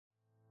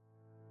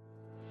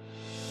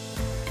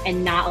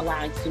and not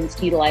allowing students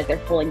to utilize their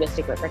full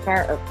linguistic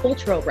repertoire or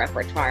cultural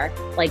repertoire,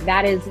 like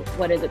that is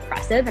what is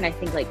oppressive. And I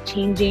think like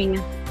changing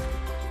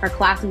our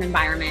classroom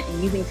environment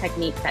and using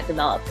techniques that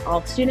develop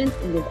all students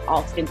and give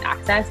all students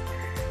access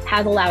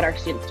has allowed our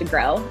students to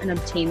grow and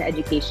obtain the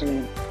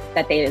education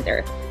that they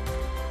deserve.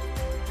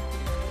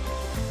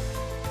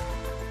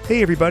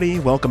 Hey everybody,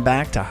 welcome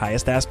back to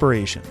Highest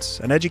Aspirations,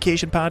 an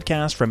education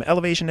podcast from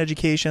Elevation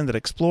Education that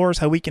explores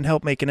how we can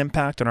help make an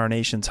impact on our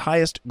nation's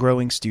highest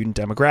growing student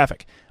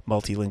demographic,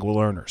 multilingual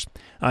learners.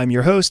 I'm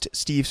your host,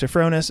 Steve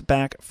Sofronis,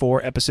 back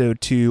for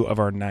episode 2 of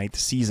our 9th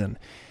season.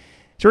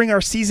 During our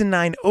season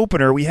 9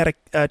 opener, we had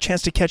a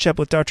chance to catch up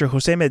with Dr.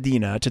 Jose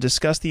Medina to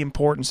discuss the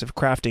importance of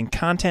crafting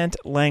content,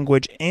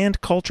 language,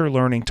 and culture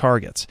learning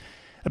targets.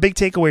 A big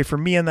takeaway for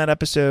me in that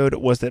episode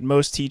was that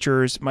most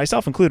teachers,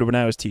 myself included when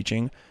I was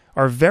teaching,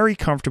 are very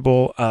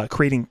comfortable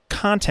creating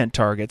content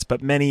targets,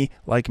 but many,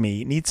 like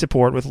me, need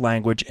support with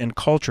language and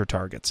culture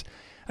targets.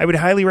 I would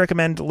highly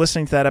recommend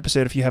listening to that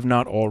episode if you have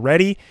not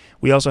already.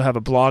 We also have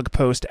a blog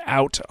post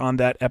out on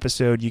that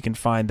episode. You can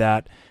find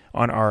that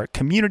on our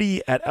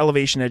community at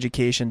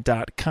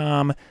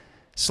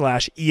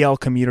elevationeducation.com/EL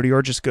community,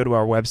 or just go to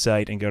our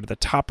website and go to the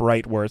top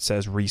right where it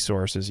says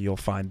resources. You'll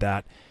find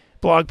that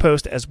blog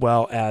post as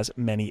well as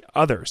many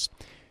others.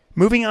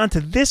 Moving on to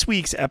this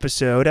week's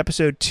episode,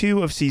 episode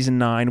 2 of season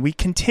 9, we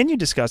continue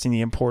discussing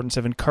the importance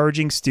of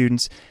encouraging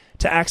students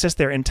to access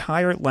their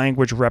entire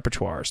language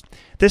repertoires,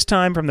 this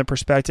time from the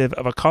perspective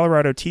of a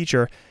Colorado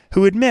teacher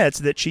who admits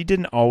that she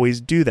didn't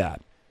always do that.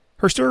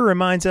 Her story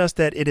reminds us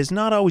that it is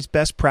not always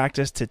best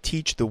practice to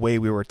teach the way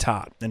we were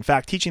taught. In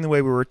fact, teaching the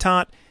way we were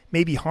taught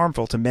may be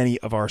harmful to many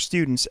of our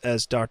students,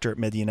 as Dr.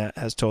 Medina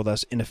has told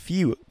us in a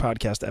few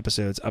podcast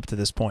episodes up to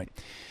this point.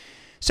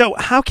 So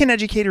how can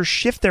educators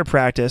shift their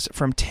practice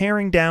from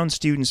tearing down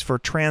students for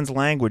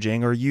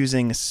translanguaging or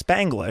using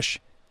Spanglish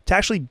to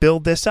actually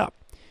build this up?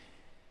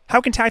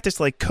 How can tactics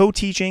like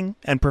co-teaching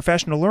and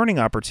professional learning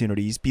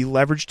opportunities be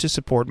leveraged to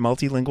support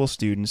multilingual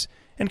students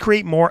and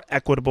create more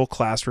equitable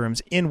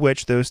classrooms in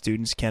which those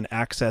students can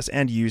access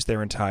and use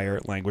their entire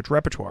language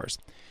repertoires?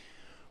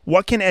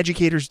 What can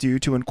educators do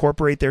to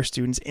incorporate their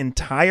students'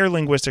 entire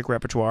linguistic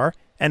repertoire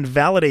and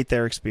validate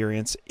their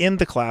experience in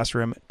the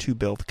classroom to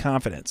build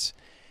confidence?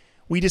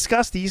 We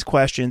discuss these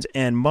questions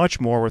and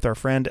much more with our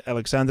friend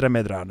Alexandra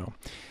Medrano.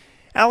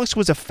 Alex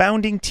was a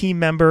founding team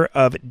member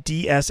of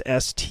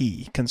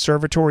DSST,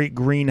 Conservatory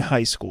Green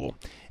High School,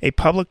 a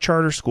public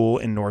charter school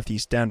in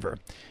Northeast Denver.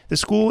 The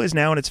school is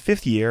now in its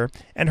 5th year,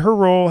 and her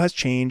role has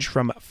changed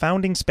from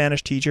founding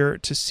Spanish teacher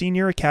to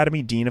Senior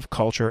Academy Dean of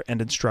Culture and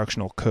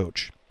Instructional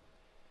Coach.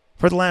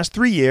 For the last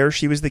 3 years,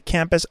 she was the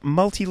campus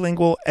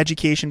multilingual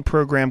education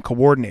program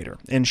coordinator,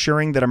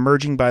 ensuring that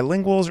emerging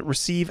bilinguals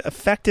receive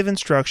effective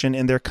instruction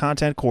in their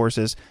content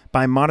courses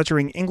by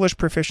monitoring English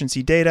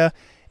proficiency data,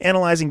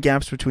 analyzing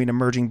gaps between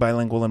emerging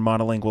bilingual and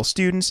monolingual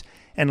students,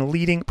 and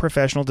leading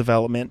professional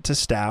development to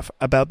staff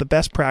about the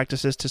best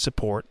practices to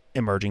support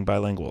emerging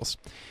bilinguals.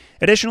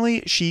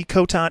 Additionally, she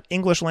co-taught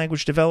English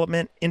language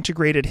development,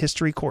 integrated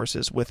history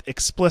courses with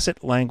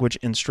explicit language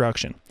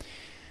instruction.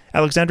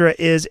 Alexandra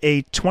is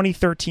a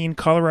 2013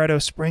 Colorado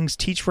Springs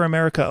Teach for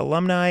America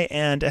alumni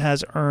and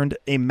has earned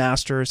a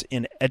master's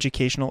in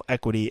educational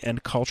equity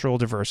and cultural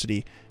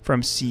diversity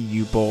from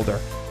CU Boulder,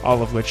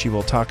 all of which she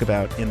will talk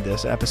about in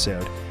this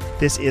episode.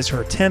 This is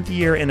her 10th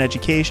year in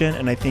education,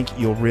 and I think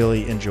you'll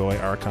really enjoy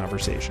our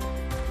conversation.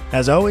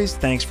 As always,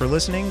 thanks for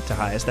listening to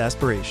Highest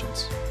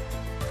Aspirations.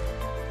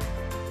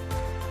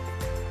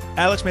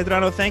 Alex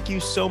Medrano, thank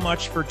you so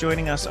much for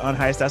joining us on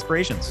Highest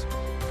Aspirations.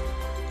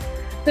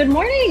 Good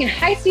morning.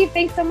 Hi, Steve.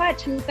 Thanks so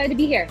much. I'm excited to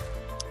be here.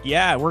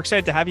 Yeah, we're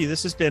excited to have you.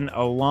 This has been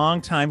a long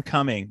time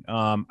coming.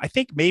 I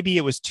think maybe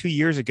it was 2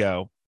 years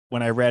ago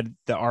when I read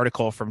the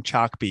article from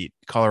Chalkbeat,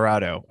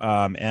 Colorado.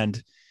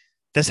 And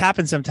this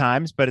happens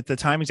sometimes, but at the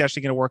time, it's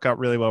actually going to work out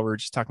really well. We were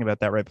just talking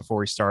about that right before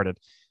we started,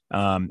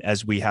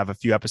 as we have a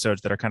few episodes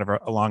that are kind of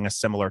along a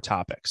similar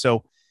topic.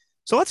 So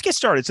let's get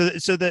started.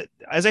 So that,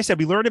 as I said,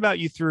 we learned about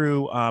you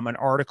through an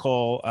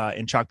article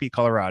in Chalkbeat,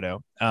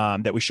 Colorado,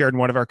 that we shared in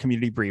one of our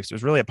community briefs. It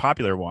was really a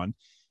popular one.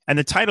 And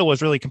the title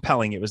was really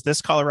compelling. It was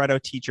 "This Colorado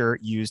Teacher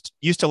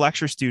used to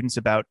lecture students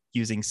about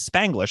using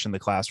Spanglish in the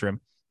classroom.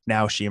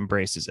 Now she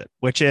embraces it,"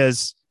 which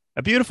is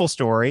a beautiful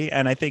story.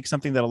 And I think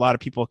something that a lot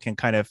of people can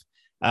kind of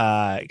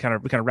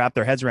wrap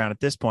their heads around at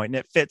this point. And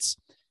it fits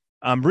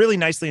really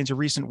nicely into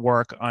recent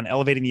work on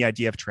elevating the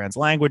idea of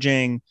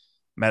translanguaging,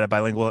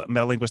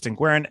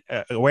 metalinguistic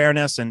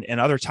awareness, and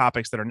other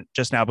topics that are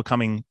just now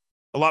becoming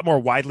a lot more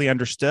widely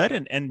understood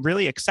and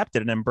really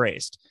accepted and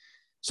embraced.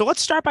 So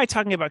let's start by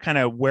talking about kind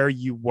of where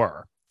you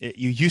were.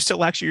 You used to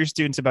lecture your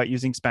students about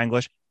using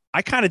Spanglish.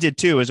 I kind of did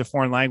too as a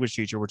foreign language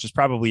teacher, which is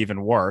probably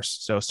even worse.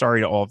 So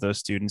sorry to all of those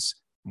students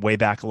way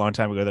back a long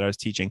time ago that I was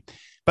teaching.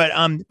 But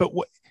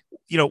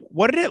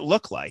what did it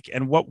look like,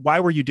 and why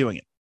were you doing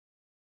it?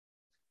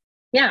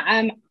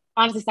 Yeah,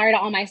 honestly, sorry to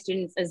all my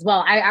students as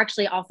well. I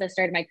actually also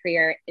started my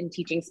career in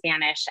teaching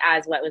Spanish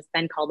as what was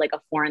then called like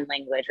a foreign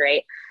language,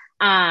 right?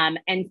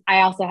 And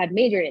I also had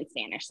majored in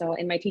Spanish. So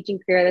in my teaching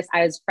career,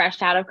 I was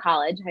fresh out of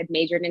college, I had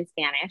majored in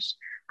Spanish,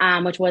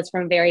 which was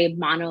from very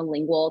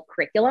monolingual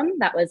curriculum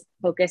that was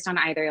focused on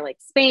either like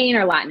Spain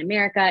or Latin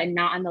America and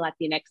not on the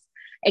Latinx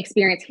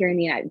experience here in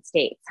the United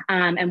States.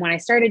 And when I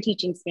started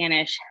teaching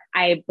Spanish,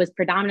 I was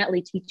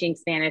predominantly teaching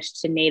Spanish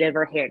to native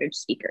or heritage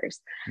speakers,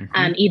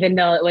 even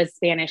though it was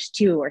Spanish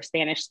 2 or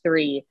Spanish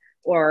 3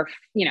 or,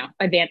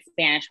 advanced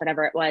Spanish,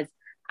 whatever it was.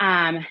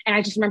 And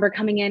I just remember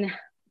coming in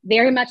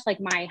very much like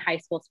my high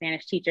school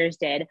Spanish teachers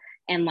did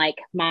and like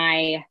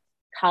my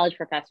college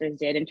professors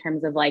did in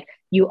terms of like,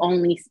 you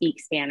only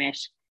speak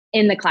Spanish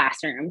in the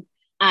classroom.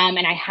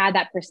 And I had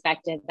that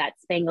perspective that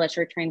Spanglish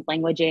or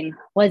translanguaging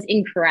was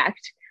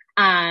incorrect,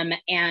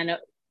 and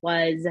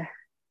was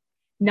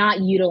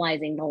not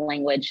utilizing the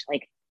language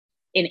like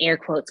in air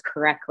quotes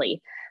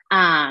correctly.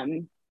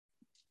 And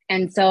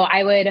so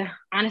I would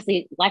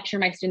honestly lecture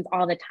my students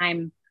all the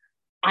time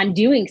on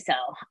doing so,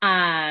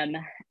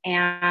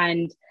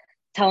 and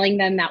telling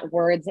them that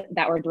words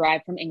that were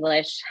derived from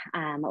English,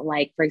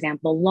 like for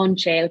example,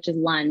 lonche, which is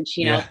lunch,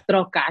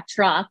 troca,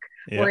 truck,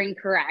 were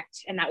incorrect,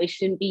 and that we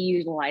shouldn't be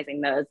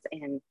utilizing those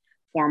in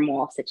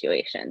formal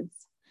situations.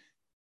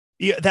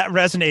 Yeah, that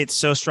resonates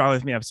so strongly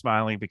with me. I'm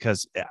smiling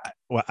because,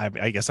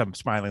 I guess I'm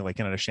smiling like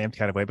in an ashamed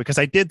kind of way because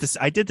I did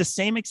the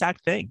same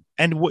exact thing.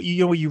 And what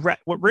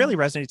really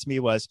resonated to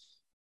me was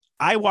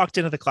I walked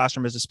into the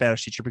classroom as a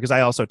Spanish teacher because I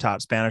also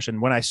taught Spanish.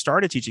 And when I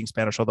started teaching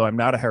Spanish, although I'm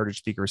not a heritage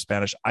speaker of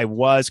Spanish, I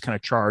was kind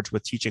of charged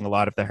with teaching a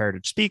lot of the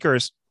heritage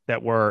speakers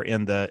that were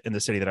in the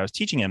city that I was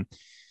teaching in.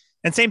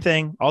 And same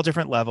thing, all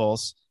different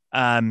levels.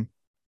 And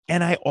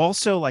I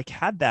also like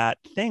had that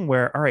thing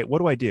where, all right, what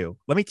do I do?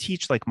 Let me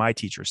teach like my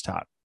teachers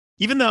taught.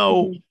 Even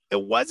though it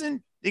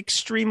wasn't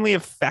extremely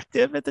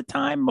effective at the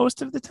time,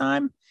 most of the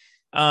time.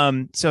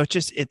 So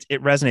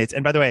it resonates.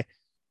 And by the way,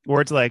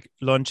 words like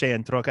lonche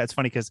and troca, it's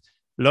funny because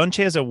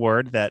lonche is a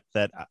word that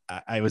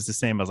I was the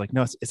same. I was like,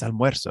 no, it's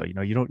almuerzo.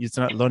 It's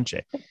not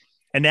lonche.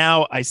 And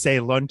now I say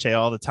lonche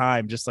all the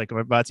time, just like I'm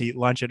about to eat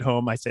lunch at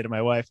home. I say to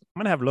my wife, I'm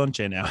going to have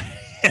lonche now.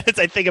 As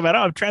I think about,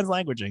 I'm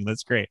translanguaging.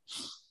 That's great.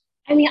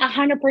 I mean,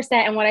 100%.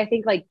 And what I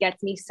think like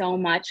gets me so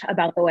much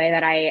about the way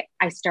that I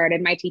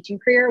started my teaching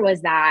career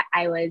was that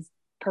I was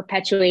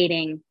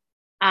perpetuating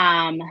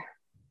things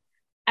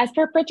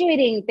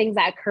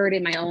that occurred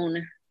in my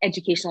own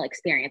educational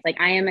experience. Like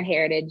I am a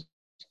heritage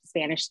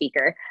Spanish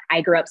speaker.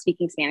 I grew up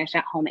speaking Spanish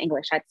at home,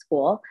 English at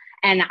school.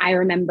 And I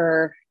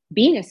remember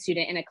being a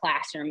student in a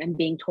classroom and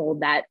being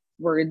told that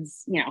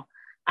words,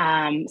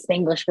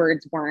 Spanglish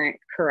words weren't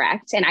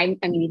correct. And I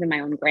mean, even my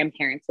own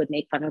grandparents would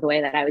make fun of the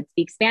way that I would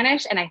speak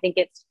Spanish. And I think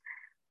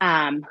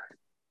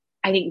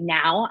I think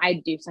now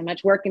I do so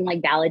much work in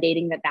like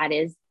validating that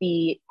is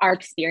our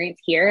experience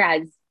here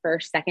as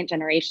first, second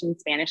generation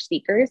Spanish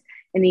speakers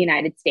in the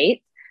United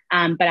States.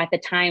 But at the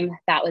time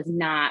that was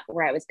not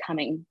where I was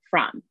coming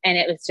from. And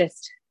it was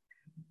just,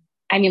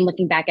 I mean,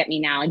 looking back at me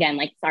now, again,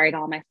 like sorry to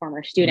all my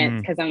former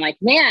students, because I'm like,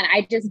 man,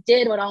 I just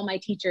did what all my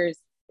teachers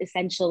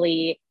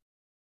essentially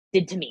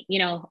did to me,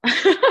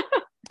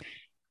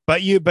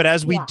 But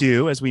as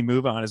we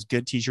move on, as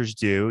good teachers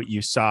do,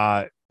 you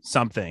saw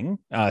something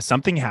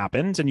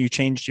happened and you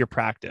changed your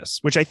practice,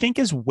 which I think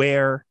is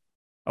where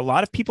a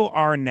lot of people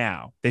are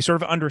now. They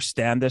sort of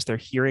understand this. They're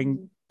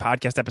hearing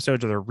podcast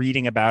episodes or they're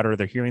reading about it or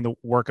they're hearing the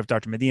work of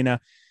Dr. Medina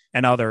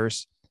and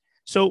others.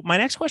 So my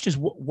next question is,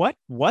 what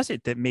was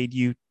it that made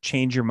you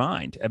change your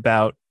mind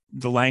about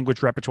the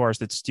language repertoires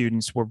that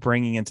students were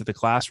bringing into the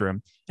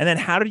classroom? And then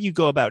how did you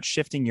go about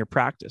shifting your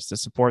practice to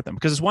support them?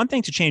 Because it's one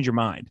thing to change your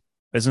mind.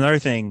 There's another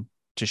thing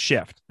to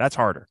shift. That's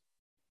harder.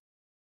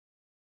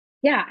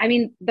 Yeah. I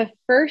mean, the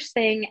first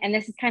thing, and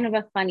this is kind of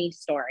a funny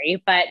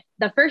story, but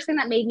the first thing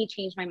that made me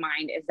change my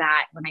mind is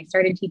that when I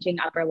started teaching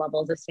upper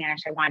levels of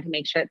Spanish, I wanted to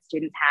make sure that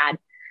students had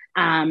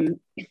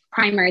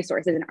primary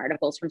sources and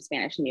articles from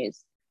Spanish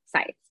news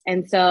sites.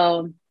 And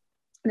so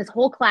this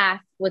whole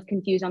class was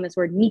confused on this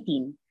word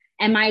mitin,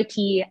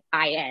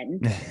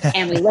 M-I-T-I-N.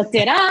 And we looked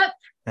it up.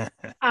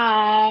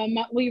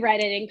 We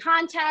read it in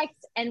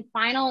context. And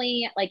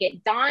finally, like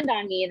it dawned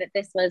on me that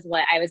this was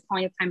what I was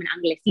calling at the time an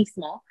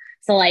anglicismo.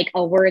 So like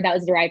a word that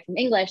was derived from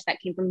English that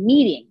came from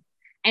meeting.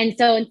 And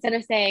so instead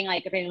of saying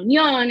like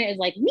reunión, is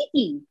like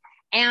meeting.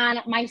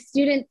 And my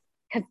students,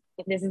 because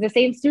this is the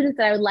same students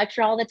that I would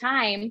lecture all the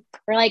time,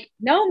 were like,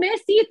 no,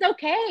 Missy, it's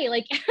okay.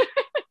 Like,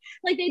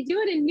 like they do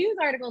it in news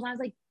articles. And I was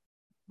like,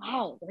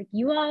 wow, like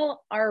you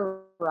all are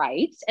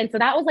right. And so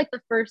that was like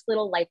the first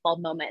little light bulb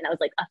moment. And that was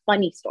like a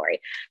funny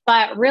story.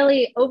 But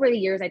really over the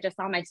years, I just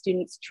saw my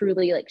students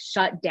truly like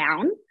shut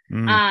down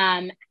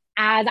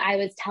as I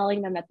was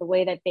telling them that the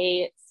way that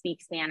they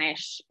speak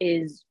Spanish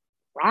is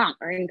wrong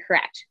or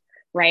incorrect,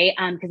 right?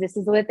 Because this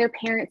is what their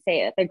parents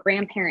say it, their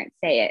grandparents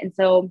say it. And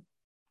so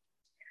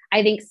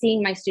I think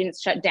seeing my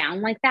students shut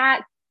down like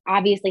that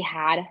obviously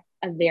had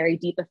a very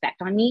deep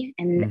effect on me.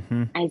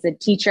 And as a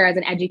teacher, as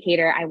an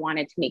educator, I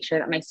wanted to make sure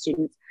that my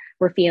students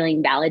were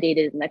feeling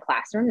validated in the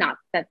classroom, not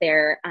that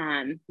their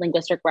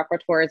linguistic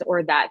repertoires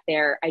or that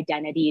their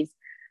identities,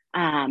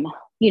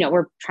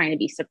 were trying to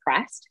be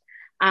suppressed.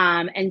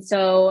 And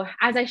so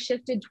as I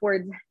shifted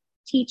towards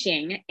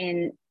teaching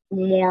in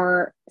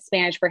more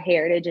Spanish for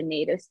heritage and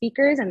native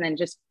speakers, and then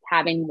just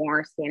having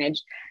more Spanish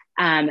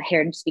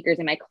heritage speakers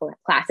in my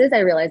classes, I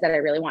realized that I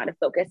really wanted to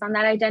focus on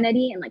that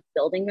identity and like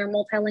building their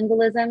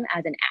multilingualism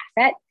as an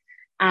asset,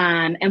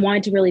 and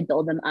wanted to really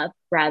build them up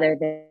rather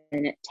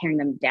than tearing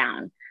them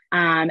down.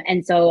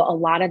 And so a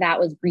lot of that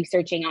was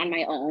researching on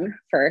my own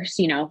first,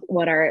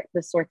 what are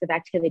the sorts of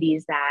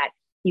activities that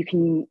you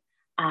can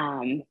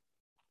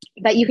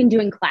do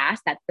in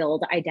class that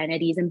build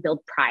identities and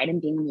build pride in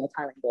being a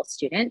multilingual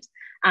student.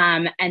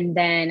 And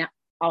then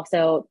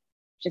also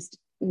just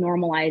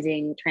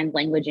normalizing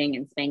translanguaging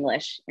and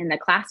Spanglish in the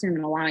classroom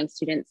and allowing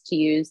students to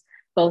use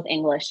both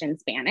English and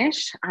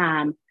Spanish.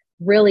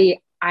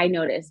 Really, I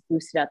noticed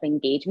boosted up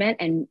engagement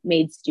and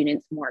made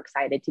students more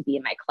excited to be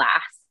in my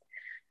class.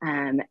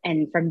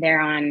 And from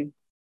there on,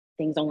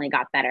 things only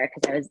got better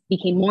because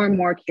became more and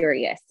more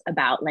curious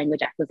about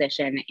language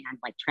acquisition and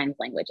like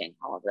translanguaging,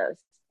 all of those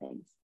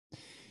things.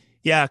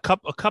 Yeah, a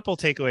couple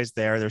takeaways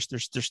there.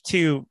 There's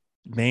two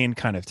main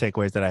kind of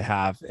takeaways that I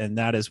have, and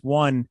that is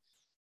one,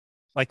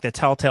 like the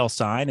telltale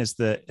sign is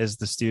the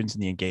students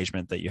and the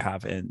engagement that you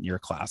have in your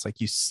class.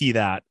 Like you see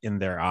that in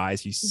their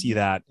eyes, you see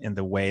that in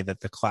the way that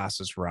the class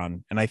is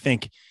run. And I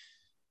think,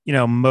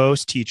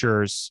 most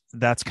teachers,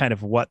 that's kind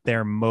of what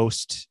they're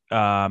most,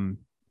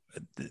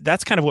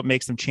 that's kind of what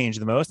makes them change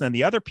the most. And then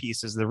the other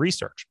piece is the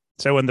research.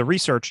 So when the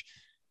research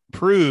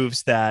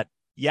proves that,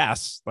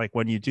 yes, like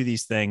when you do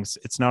these things,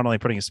 it's not only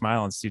putting a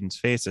smile on students'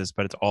 faces,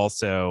 but it's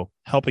also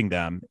helping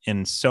them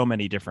in so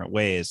many different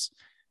ways.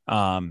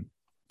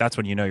 That's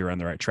when you're on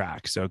the right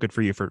track. So good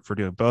for you for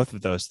doing both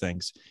of those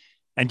things.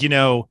 And,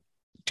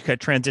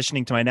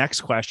 transitioning to my next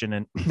question,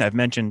 and I've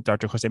mentioned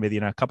Dr. Jose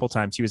Medina a couple of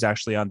times. He was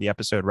actually on the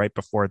episode right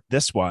before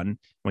this one, and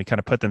we kind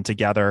of put them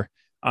together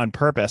on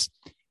purpose.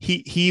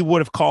 He would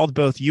have called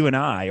both you and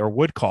I, or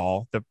would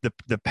call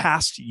the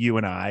past you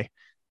and I,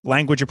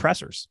 language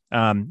oppressors.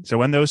 So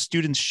when those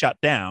students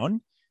shut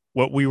down,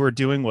 what we were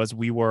doing was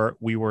we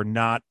were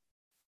not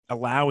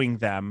allowing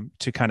them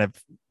to kind of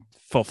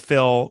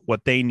fulfill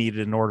what they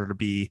needed in order to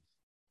be,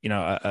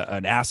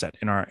 an asset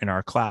in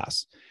our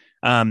class.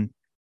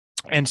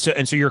 And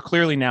so you're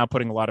clearly now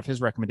putting a lot of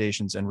his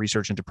recommendations and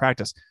research into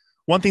practice.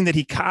 One thing that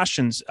he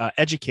cautions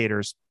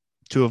educators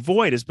to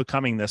avoid is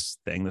becoming this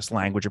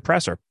language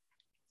oppressor,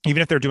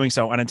 even if they're doing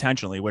so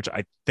unintentionally, which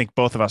I think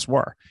both of us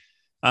were.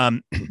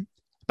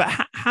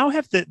 But how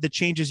have the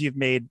changes you've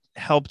made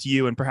helped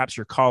you and perhaps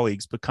your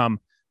colleagues become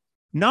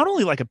not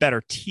only like a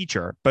better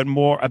teacher, but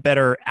a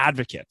better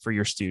advocate for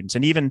your students,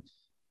 and even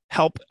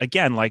help,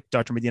 again, like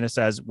Dr. Medina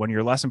says, when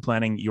you're lesson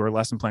planning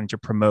to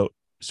promote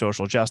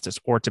social justice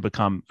or to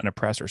become an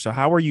oppressor? So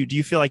do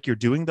you feel like you're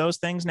doing those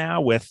things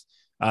now with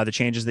the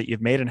changes that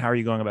you've made, and how are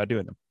you going about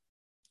doing them?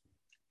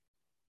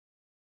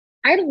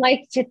 I'd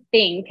like to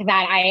think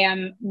that I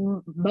am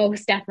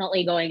most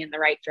definitely going in the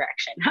right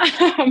direction.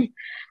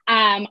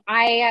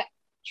 I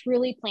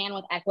truly plan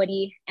with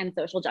equity and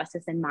social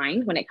justice in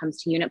mind when it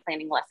comes to unit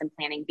planning, lesson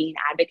planning, being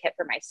an advocate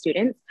for my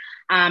students.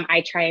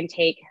 I try and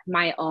take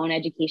my own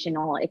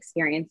educational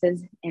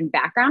experiences and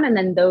background, and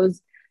then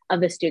those of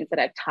the students that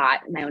I've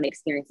taught, my own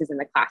experiences in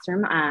the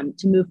classroom,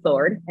 to move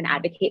forward and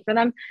advocate for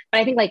them.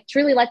 But I think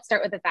truly let's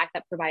start with the fact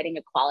that providing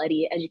a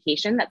quality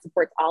education that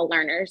supports all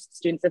learners,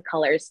 students of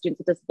colors, students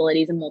with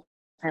disabilities, and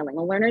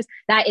multilingual learners,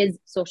 that is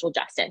social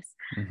justice.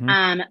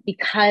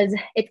 Because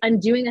it's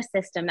undoing a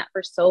system that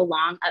for so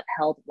long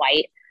upheld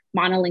white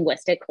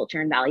monolinguistic culture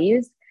and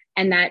values,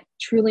 and that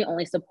truly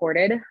only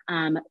supported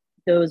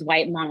those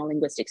white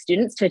monolinguistic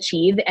students to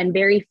achieve, and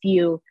very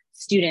few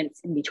students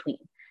in between,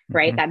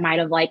 right? That might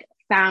have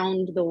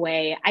found the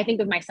way. I think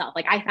of myself,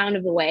 I found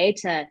the way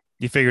to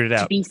you figured it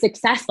out, to be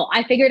successful.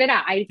 I figured it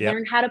out. I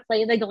learned how to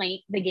play the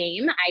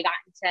game. I got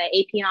into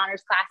AP and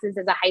honors classes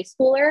as a high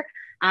schooler.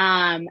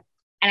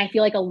 And I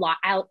feel like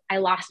I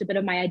lost a bit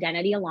of my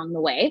identity along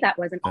the way that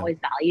wasn't always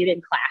valued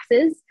in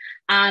classes.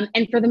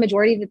 And for the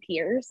majority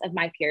of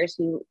my peers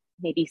who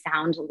maybe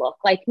look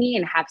like me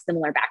and have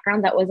similar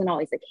backgrounds, that wasn't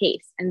always the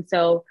case. And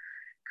so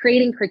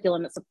creating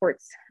curriculum that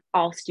supports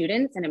all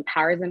students and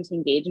empowers them to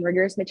engage in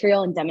rigorous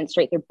material and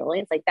demonstrate their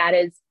brilliance, that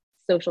is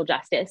social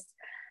justice.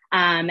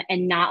 And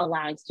not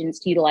allowing students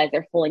to utilize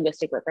their full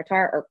linguistic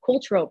repertoire or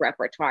cultural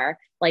repertoire,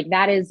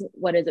 that is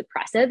what is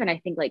oppressive. And I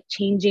think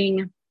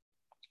changing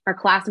our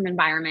classroom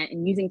environment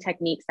and using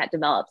techniques that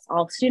develops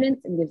all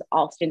students and gives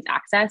all students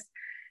access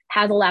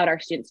has allowed our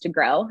students to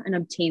grow and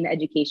obtain the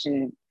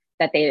education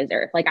that they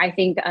deserve. I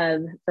think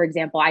of, for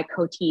example, I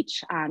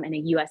co-teach in a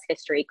US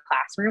history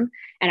classroom,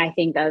 and I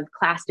think of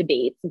class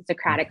debates and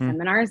Socratic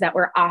seminars that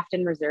were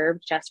often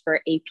reserved just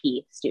for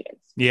AP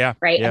students. Yeah.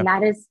 Right. Yeah. And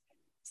that is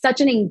such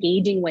an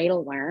engaging way to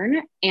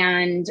learn.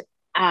 And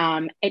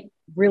it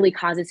really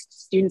causes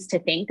students to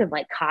think of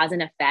cause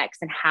and effects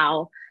and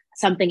how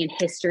something in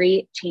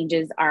history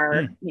changes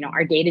our,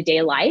 our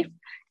day-to-day life.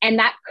 And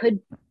that could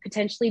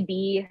potentially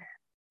be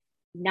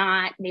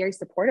not very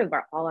supportive of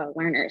all our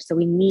learners. So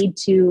we need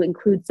to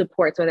include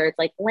supports, whether it's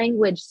like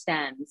language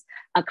stems,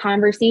 a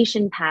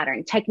conversation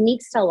pattern,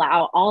 techniques to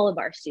allow all of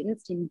our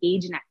students to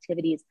engage in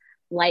activities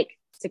like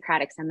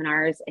Socratic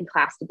seminars and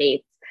class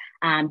debates,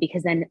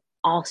 because then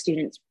all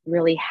students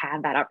really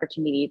have that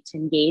opportunity to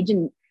engage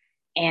and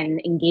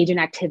engage in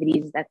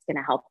activities that's going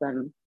to help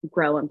them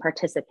grow and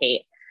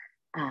participate,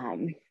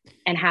 and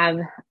have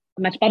a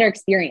much better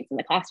experience in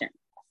the classroom.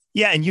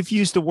 Yeah, and you've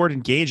used the word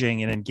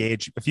engaging and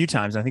engage a few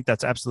times. I think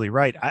that's absolutely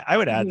right. I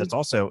would add that's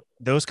also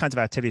those kinds of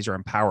activities are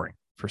empowering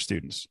for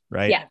students,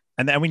 right? Yeah.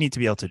 And then we need to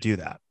be able to do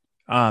that.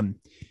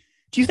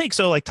 Do you think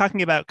so? Like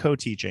talking about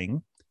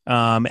co-teaching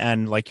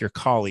and like your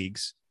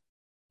colleagues,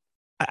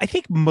 I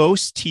think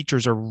most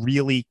teachers are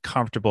really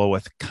comfortable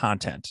with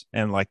content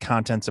and like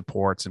content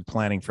supports and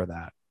planning for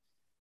that.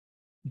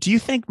 Do you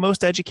think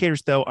most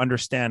educators, though,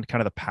 understand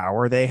kind of the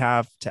power they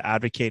have to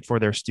advocate for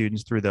their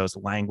students through those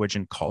language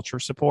and culture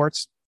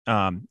supports?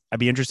 I'd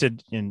be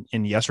interested in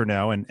yes or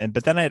no,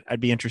 but then I'd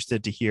be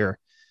interested to hear.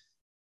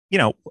 You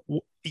know,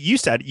 you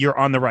said you're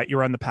on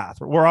the path.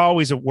 We're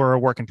a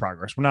work in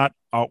progress. We're not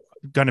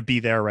going to be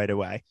there right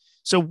away.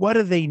 So, what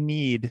do they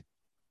need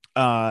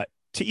to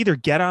either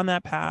get on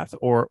that path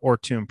or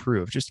to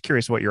improve? Just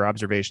curious what your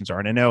observations are.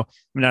 And I know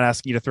I'm not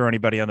asking you to throw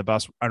anybody under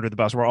the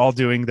bus. We're all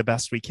doing the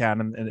best we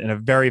can in a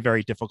very,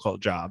 very difficult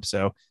job.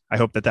 So I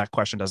hope that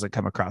question doesn't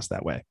come across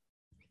that way.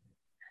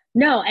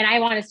 No, and I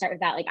want to start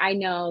with that. Like, I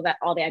know that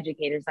all the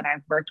educators that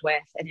I've worked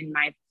with and in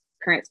my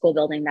current school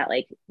building, that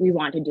like we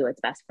want to do what's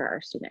best for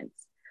our students.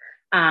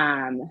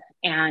 And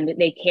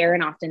they care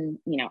and often,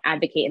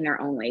 advocate in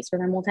their own ways for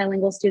their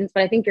multilingual students.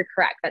 But I think you're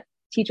correct that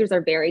teachers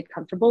are very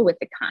comfortable with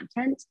the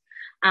content.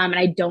 And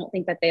I don't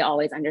think that they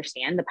always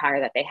understand the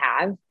power that they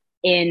have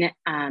in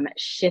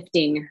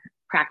shifting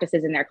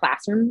practices in their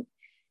classroom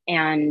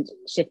and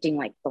shifting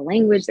like the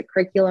language, the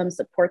curriculum,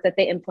 support that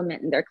they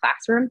implement in their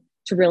classroom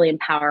to really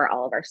empower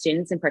all of our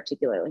students, and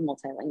particularly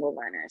multilingual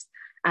learners.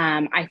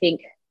 I think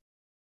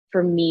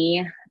for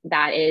me,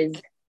 that is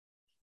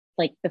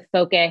like the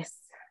focus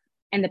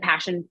and the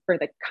passion for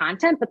the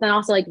content, but then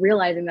also like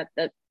realizing that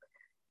the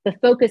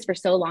focus for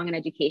so long in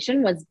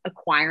education was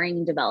acquiring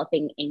and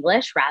developing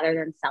English rather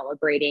than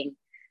celebrating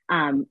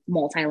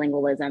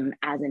multilingualism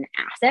as an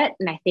asset.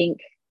 And I think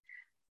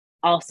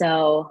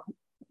also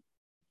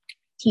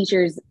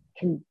teachers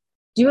can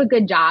do a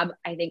good job,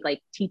 I think,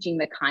 like teaching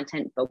the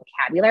content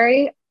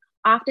vocabulary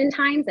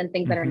oftentimes and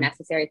things that are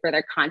necessary for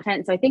their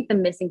content. So I think the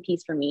missing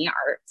piece for me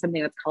are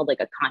something that's called like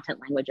a content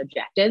language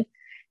objective.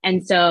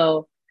 And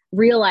so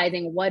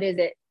realizing what is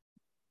it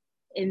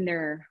in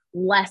their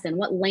lesson,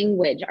 what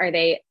language are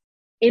they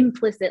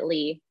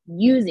implicitly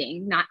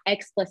using, not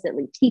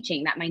explicitly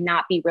teaching, that might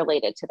not be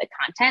related to the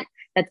content,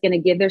 that's going to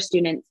give their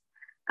students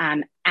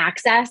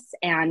access,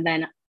 and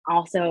then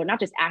also not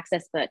just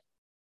access, but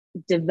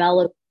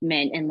development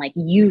and like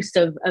use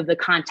of the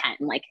content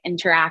and like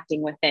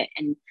interacting with it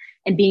and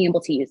being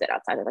able to use it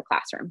outside of the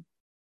classroom.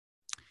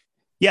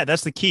 Yeah,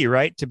 that's the key,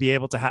 right? To be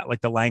able to have like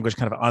the language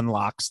kind of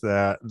unlocks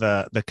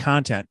the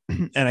content.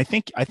 And I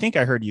think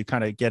I heard you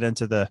kind of get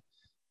into the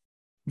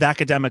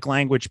academic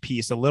language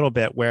piece a little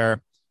bit,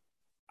 where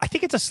I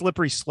think it's a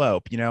slippery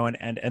slope,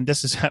 and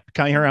this is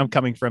here I'm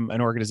coming from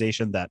an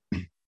organization that,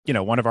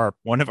 one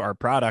of our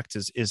products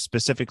is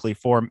specifically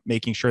for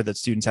making sure that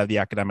students have the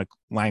academic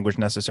language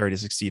necessary to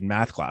succeed in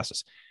math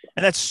classes.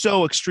 And that's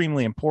so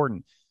extremely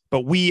important.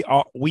 But we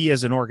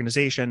as an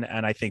organization,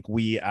 and I think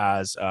we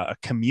as a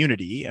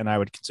community, and I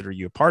would consider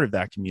you a part of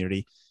that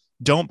community,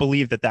 don't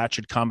believe that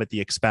should come at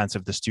the expense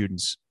of the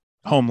students'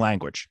 home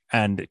language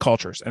and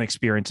cultures and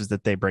experiences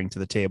that they bring to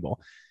the table.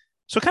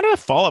 So kind of a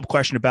follow-up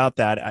question about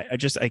that. I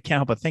can't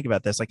help but think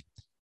about this. Like,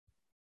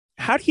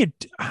 how do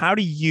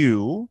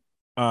you,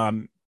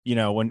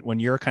 when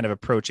you're kind of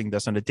approaching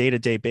this on a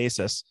day-to-day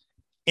basis,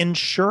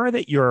 ensure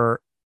that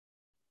you're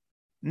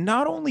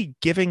not only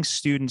giving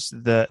students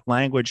the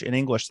language in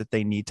English that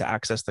they need to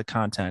access the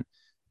content,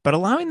 but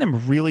allowing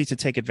them really to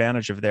take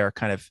advantage of their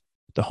kind of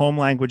the home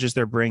languages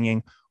they're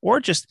bringing, or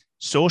just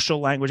social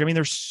language? I mean,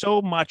 there's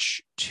so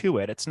much to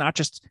it. It's not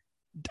just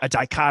a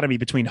dichotomy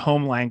between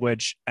home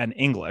language and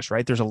English,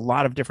 right? There's a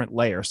lot of different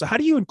layers. So how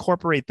do you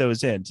incorporate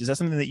those in? Is that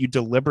something that you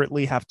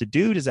deliberately have to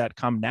do? Does that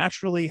come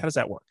naturally? How does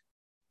that work?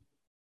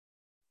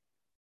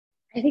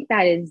 I think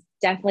that is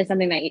definitely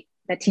something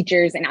that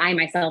teachers and I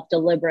myself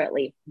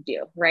deliberately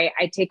do, right?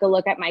 I take a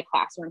look at my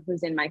classroom,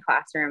 who's in my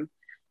classroom,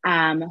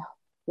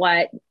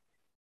 what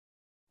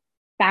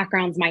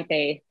backgrounds might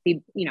they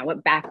be,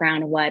 what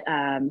background, what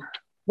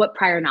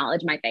prior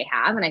knowledge might they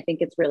have? And I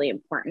think it's really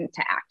important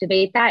to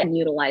activate that and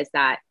utilize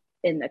that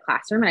in the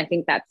classroom. And I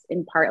think that's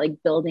in part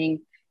like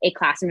building a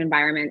classroom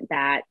environment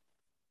that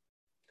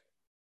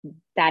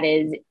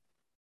is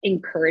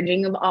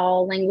encouraging of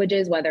all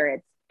languages, whether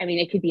it's,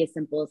 it could be as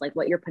simple as like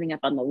what you're putting up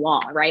on the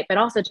wall, right? But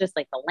also just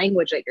like the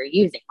language that you're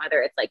using,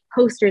 whether it's like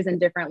posters in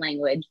different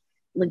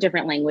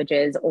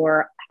languages,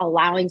 or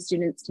allowing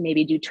students to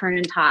maybe do turn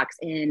and talks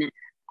in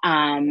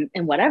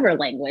whatever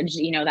language,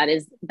 that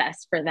is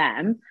best for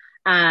them.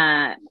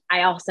 I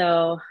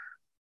also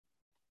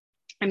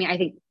I mean, I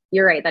think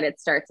you're right that it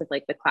starts with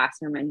like the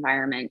classroom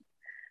environment.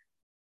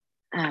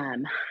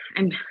 um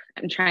I'm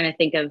trying to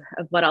think of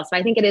what else, but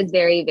I think it is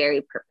very,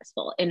 very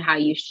purposeful in how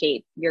you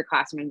shape your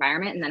classroom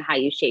environment and then how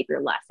you shape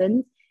your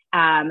lessons.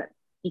 um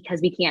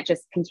because we can't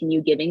just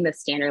continue giving the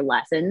standard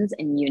lessons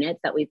and units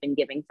that we've been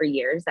giving for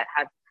years that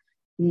have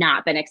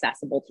not been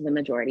accessible to the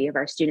majority of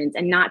our students,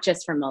 and not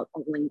just from a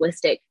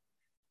linguistic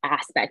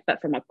aspect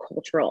but from a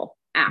cultural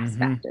Mm-hmm.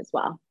 aspect as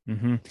well.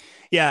 Mm-hmm.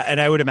 Yeah.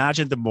 And I would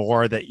imagine the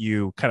more that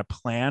you kind of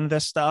plan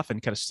this stuff and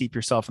kind of steep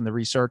yourself in the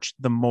research,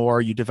 the more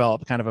you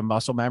develop kind of a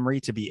muscle memory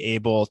to be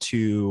able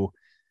to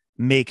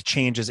make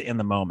changes in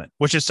the moment,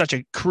 which is such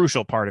a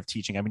crucial part of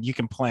teaching. I mean, you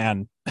can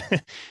plan.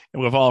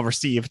 We've all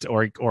received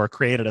or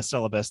created a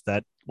syllabus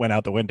that went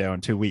out the window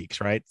in 2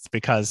 weeks, right? It's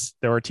because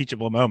there were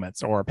teachable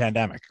moments or a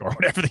pandemic or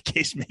whatever the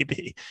case may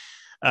be.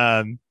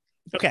 Um,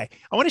 okay,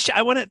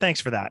 thanks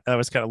for that. That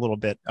was kind of a little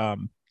bit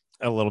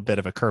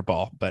of a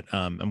curveball, but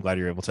I'm glad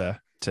you're able to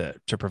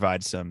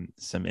provide some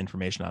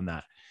information on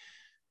that.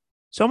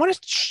 So I want to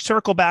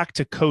circle back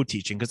to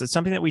co-teaching because it's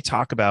something that we've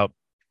talked about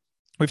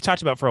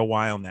for a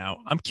while now.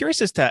 I'm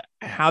curious as to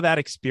how that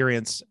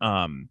experience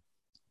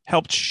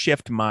helped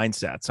shift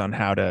mindsets on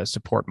how to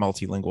support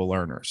multilingual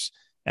learners,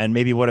 and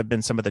maybe what have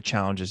been some of the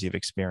challenges you've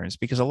experienced,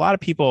 because a lot of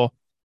people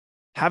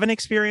haven't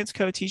experienced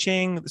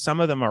co-teaching. Some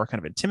of them are kind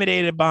of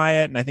intimidated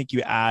by it. And I think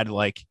you add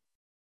like,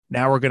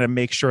 now we're going to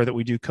make sure that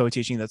we do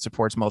co-teaching that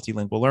supports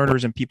multilingual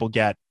learners, and people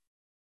get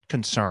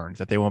concerned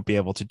that they won't be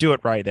able to do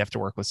it right. They have to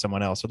work with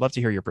someone else. I'd love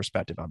to hear your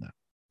perspective on that.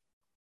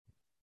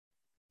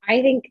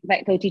 I think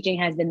that co-teaching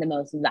has been the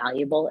most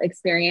valuable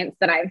experience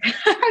that I've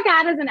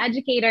had as an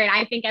educator. And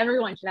I think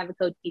everyone should have a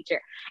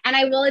co-teacher. And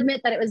I will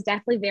admit that it was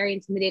definitely very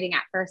intimidating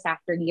at first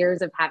after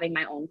years of having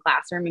my own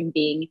classroom and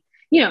being,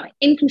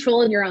 in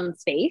control of your own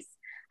space.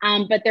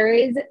 But there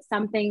is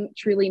something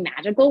truly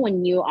magical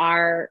when you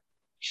are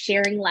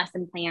sharing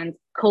lesson plans,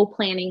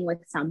 co-planning with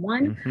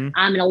someone.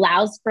 Mm-hmm. It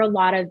allows for a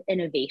lot of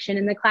innovation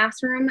in the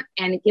classroom.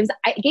 And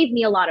it gave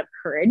me a lot of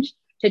courage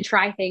to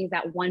try things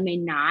that one may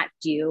not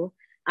do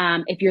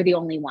if you're the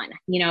only one,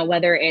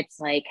 whether it's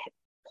like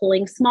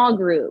pulling small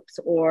groups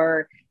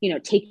or,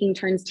 taking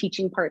turns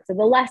teaching parts of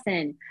a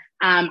lesson.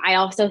 I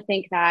also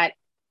think that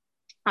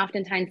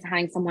oftentimes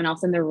having someone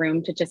else in the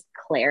room to just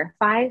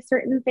clarify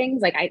certain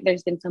things. Like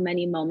there's been so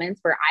many moments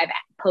where I've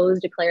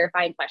posed a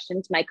clarifying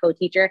question to my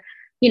co-teacher,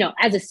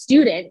 as a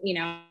student,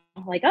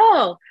 like,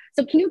 oh,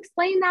 so can you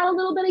explain that a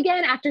little bit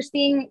again, after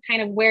seeing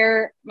kind of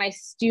where my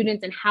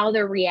students and how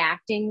they're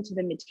reacting to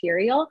the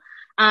material.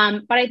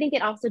 But I think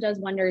it also does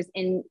wonders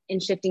in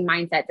shifting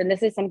mindsets. And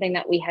this is something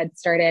that we had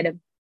started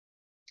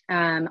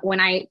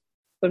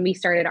when we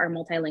started our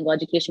multilingual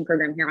education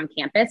program here on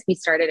campus. We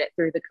started it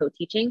through the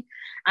co-teaching.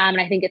 And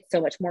I think it's so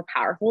much more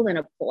powerful than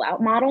a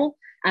pull-out model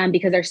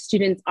because our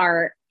students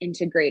are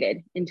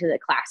integrated into the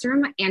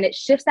classroom, and it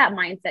shifts that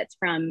mindset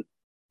from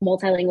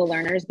multilingual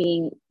learners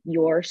being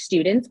your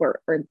students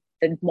or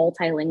the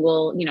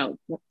multilingual,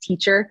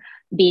 teacher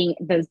being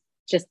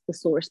just the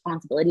sole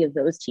responsibility of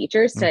those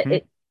teachers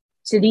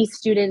to these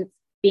students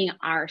being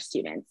our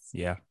students,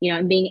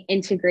 and being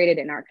integrated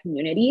in our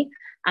community.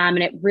 And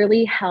it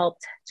really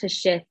helped to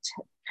shift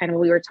kind of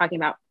what we were talking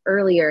about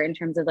earlier in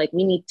terms of like,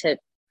 we need to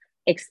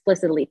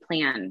explicitly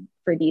plan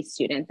for these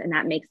students, and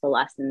that makes the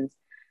lessons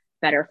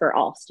better for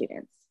all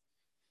students.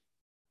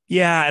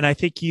 Yeah. And I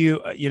think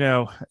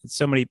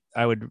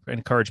I would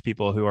encourage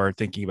people who are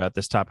thinking about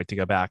this topic to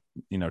go back,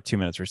 2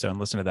 minutes or so and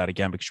listen to that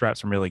again, because you're at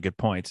some really good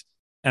points.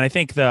 And I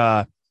think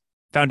the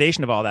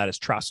foundation of all that is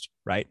trust,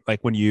 right?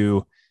 Like when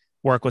you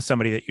work with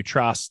somebody that you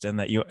trust and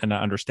that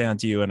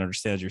understands you and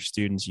understands your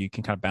students, you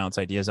can kind of bounce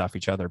ideas off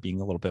each other, being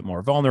a little bit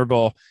more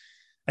vulnerable.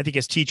 I think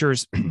as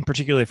teachers,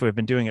 particularly if we've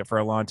been doing it for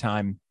a long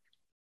time,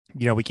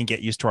 we can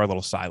get used to our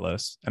little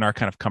silos and our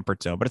kind of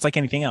comfort zone, but it's like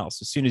anything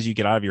else. As soon as you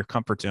get out of your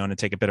comfort zone and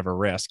take a bit of a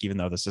risk, even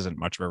though this isn't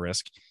much of a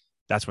risk,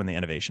 that's when the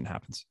innovation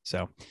happens.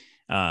 So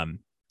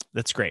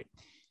that's great.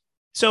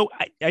 So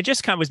I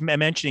just kind of was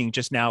mentioning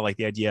just now, like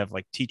the idea of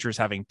like teachers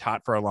having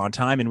taught for a long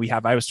time. And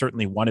I was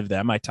certainly one of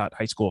them. I taught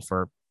high school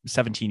for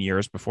 17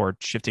 years before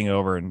shifting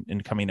over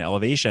and coming to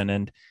Elevation.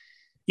 And,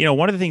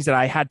 one of the things that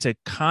I had to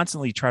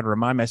constantly try to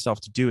remind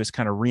myself to do is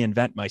kind of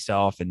reinvent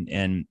myself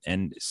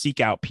and seek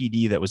out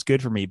PD that was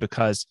good for me,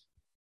 because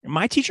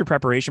my teacher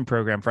preparation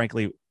program,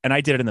 frankly, and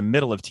I did it in the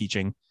middle of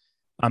teaching,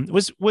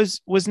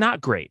 was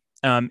not great.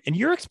 And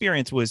your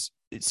experience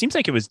it seems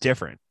like it was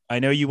different. I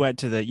know you went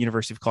to the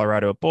University of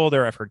Colorado at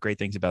Boulder. I've heard great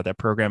things about that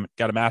program,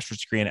 got a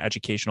master's degree in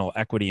educational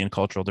equity and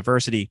cultural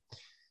diversity.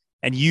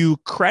 And you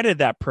credited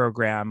that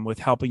program with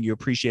helping you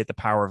appreciate the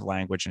power of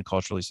language and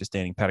culturally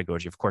sustaining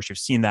pedagogy. Of course, you've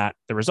seen that,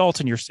 the results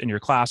in your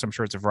class. I'm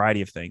sure it's a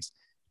variety of things.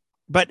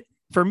 But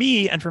for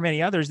me and for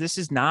many others, this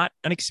is not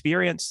an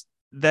experience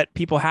that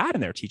people had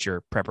in their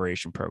teacher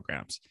preparation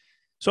programs.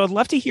 So I'd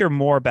love to hear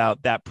more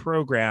about that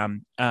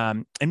program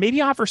and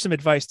maybe offer some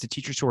advice to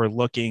teachers who are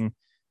looking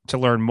to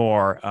learn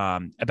more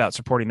about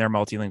supporting their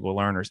multilingual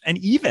learners. And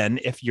even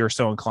if you're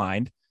so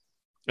inclined,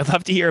 I'd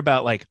love to hear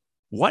about like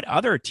what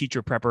other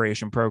teacher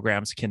preparation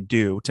programs can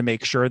do to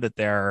make sure that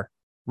they're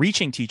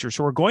reaching teachers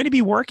who are going to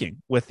be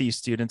working with these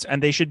students,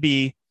 and they should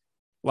be,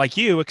 like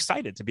you,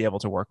 excited to be able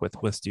to work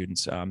with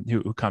students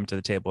who come to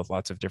the table with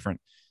lots of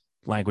different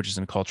languages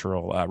and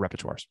cultural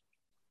repertoires.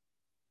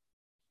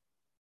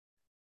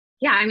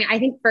 Yeah, I mean, I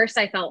think first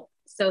I felt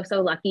so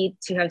lucky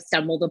to have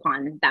stumbled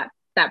upon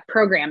that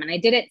program, and I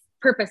did it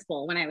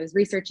purposeful when I was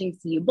researching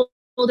CU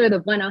Boulder, the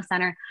Bueno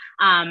Center,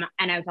 and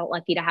I felt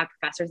lucky to have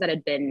professors that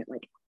had been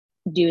like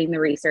doing the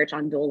research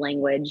on dual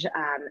language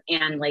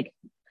and like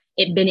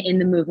it been in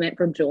the movement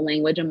for dual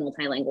language and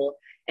multilingual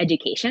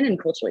education and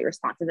culturally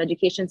responsive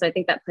education. So I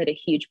think that played a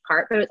huge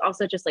part, but it's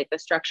also just like the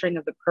structuring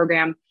of the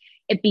program.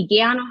 It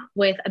began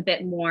with a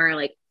bit more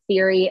like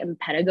theory and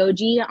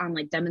pedagogy on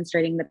like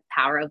demonstrating the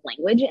power of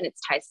language and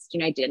its ties to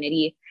student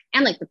identity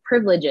and like the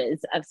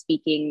privileges of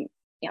speaking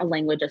a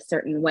language a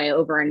certain way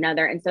over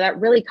another. And so that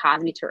really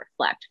caused me to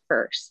reflect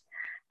first.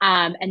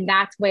 And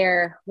that's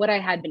where what I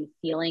had been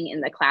feeling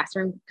in the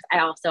classroom,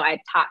 because I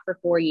taught for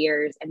 4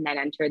 years and then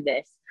entered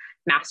this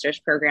master's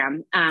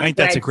program. I think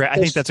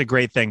that's a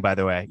great thing, by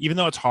the way, even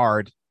though it's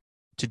hard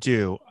to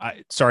do.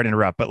 Sorry to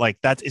interrupt, but like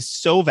that is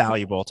so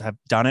valuable to have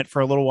done it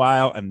for a little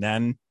while. And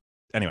then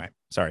anyway,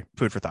 sorry,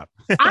 food for thought.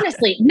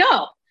 Honestly,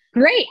 no,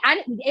 great.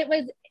 It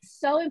was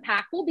so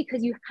impactful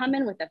because you come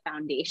in with a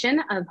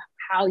foundation of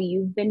how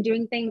you've been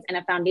doing things and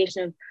a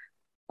foundation of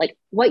like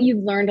what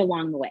you've learned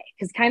along the way.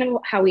 Because kind of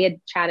how we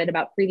had chatted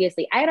about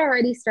previously, I had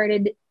already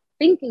started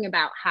thinking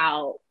about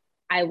how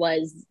I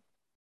was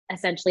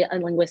essentially a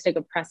linguistic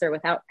oppressor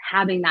without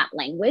having that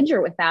language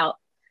or without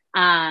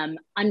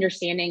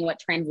understanding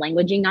what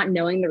translanguaging, not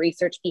knowing the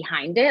research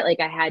behind it. Like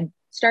I had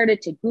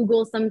started to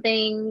Google some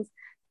things,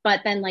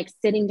 but then like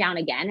sitting down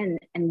again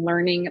and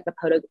learning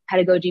the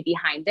pedagogy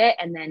behind it.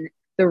 And then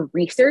the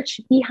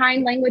research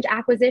behind language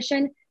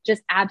acquisition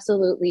just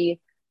absolutely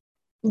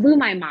blew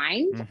my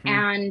mind. Mm-hmm.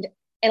 And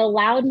it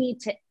allowed me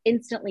to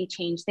instantly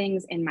change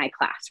things in my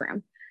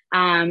classroom.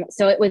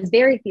 So it was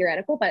very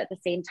theoretical, but at the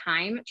same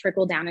time,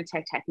 trickled down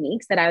into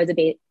techniques that I was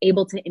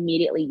able to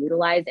immediately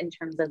utilize in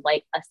terms of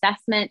like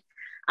assessment,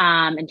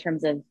 in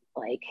terms of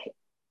like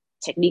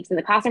techniques in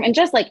the classroom, and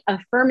just like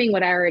affirming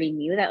what I already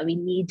knew, that we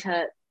need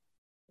to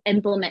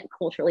implement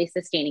culturally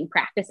sustaining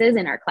practices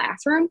in our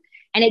classroom.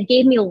 And it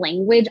gave me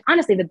language.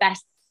 Honestly, the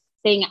best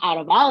thing out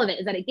of all of it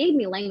is that it gave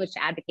me language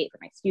to advocate for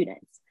my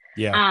students.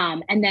 Yeah.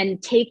 And then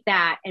take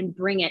that and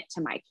bring it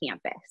to my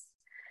campus.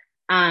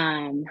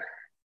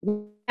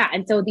 Yeah.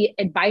 And so the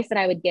advice that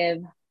I would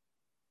give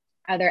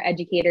other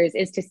educators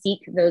is to seek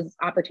those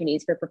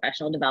opportunities for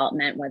professional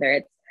development, whether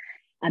it's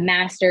a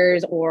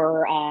master's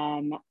or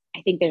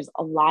I think there's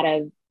a lot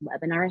of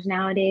webinars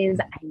nowadays.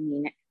 I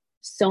mean,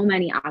 so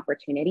many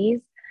opportunities.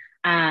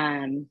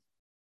 And,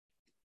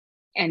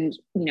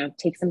 you know,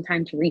 take some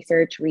time to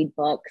research, read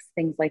books,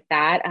 things like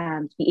that,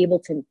 to be able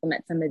to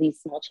implement some of these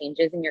small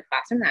changes in your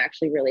classroom that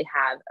actually really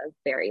have a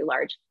very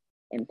large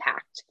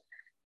impact.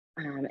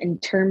 In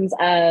terms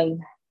of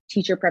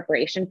teacher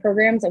preparation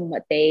programs and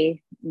what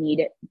they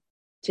need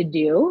to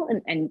do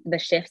and the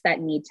shifts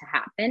that need to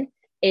happen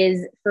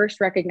is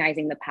first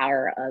recognizing the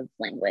power of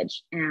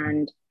language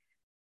and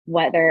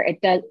whether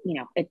it does, you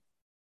know,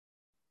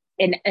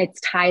 and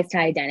its ties to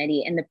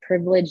identity and the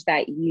privilege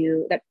that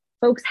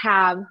folks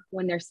have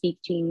when they're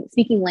speaking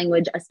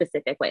language a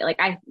specific way. Like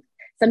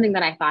something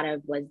that I thought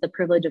of was the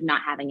privilege of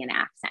not having an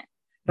accent,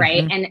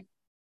 right? Mm-hmm.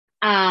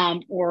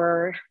 And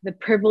or the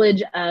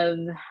privilege of,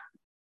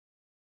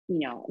 you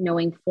know,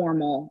 knowing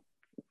formal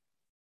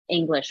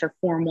English or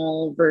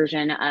formal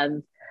version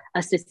of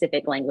a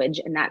specific language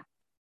and that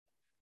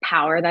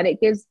power that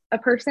it gives a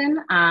person,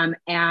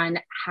 and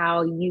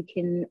how you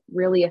can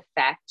really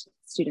affect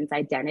students'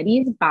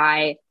 identities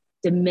by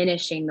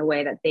diminishing the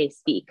way that they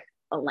speak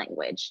a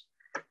language,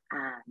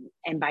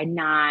 and by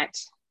not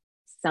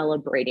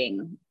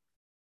celebrating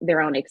their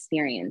own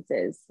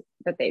experiences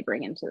that they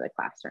bring into the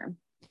classroom.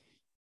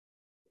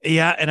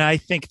 Yeah. And I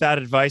think that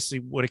advice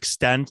would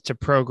extend to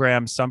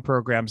some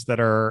programs that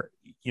are,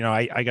 you know,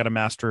 I got a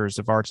master's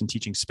of arts in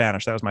teaching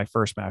Spanish. That was my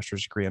first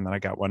master's degree. And then I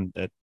got one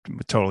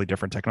with totally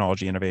different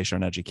technology, innovation,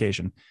 and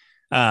education.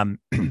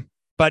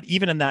 But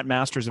even in that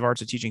master's of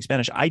arts in teaching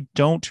Spanish, I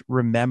don't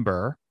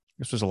remember,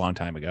 this was a long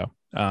time ago,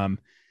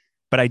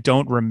 but I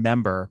don't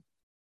remember,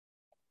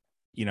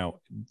 you know,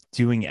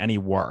 doing any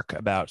work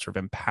about sort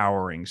of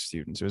empowering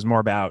students. It was more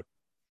about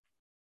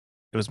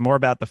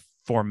the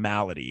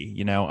formality,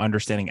 you know,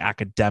 understanding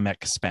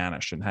academic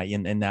Spanish and how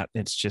in that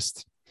it's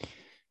just,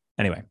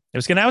 anyway, I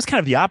was kind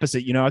of the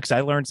opposite, you know, because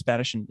I learned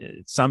Spanish and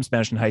some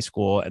Spanish in high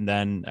school. And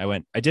then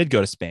I did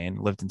go to Spain,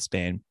 lived in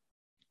Spain.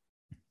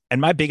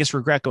 And my biggest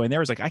regret going there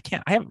was like, I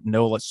have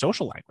no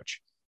social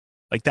language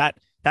like that.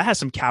 That has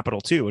some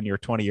capital too when you're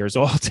 20 years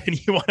old and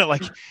you want to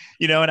like,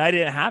 you know, and I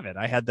didn't have it.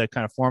 I had the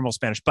kind of formal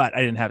Spanish, but I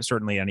didn't have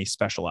certainly any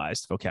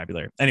specialized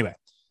vocabulary. Anyway,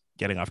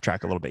 getting off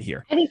track a little bit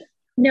here. I'm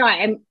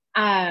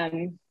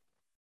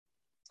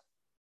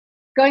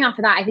going off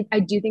of that. I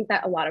do think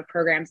that a lot of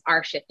programs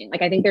are shifting.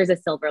 Like, I think there's a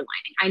silver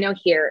lining. I know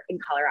here in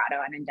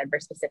Colorado and in Denver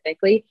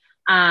specifically,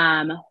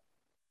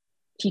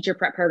 teacher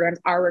prep programs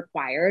are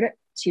required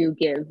to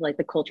give like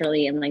the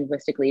culturally and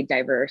linguistically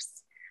diverse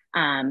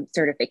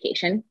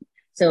certification.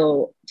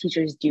 So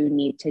teachers do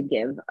need to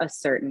give a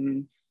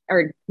certain,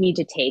 or need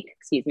to take,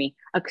 excuse me,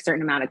 a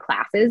certain amount of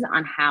classes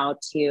on how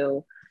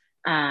to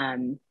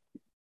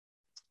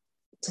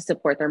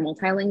support their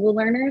multilingual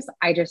learners.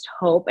 I just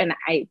hope, and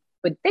I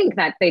would think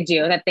that they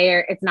do, that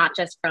it's not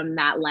just from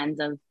that lens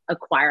of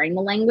acquiring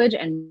the language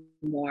and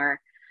more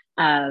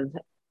of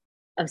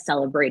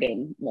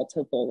celebrating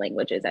multiple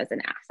languages as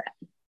an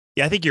asset.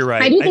 Yeah, I think you're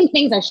right. I do think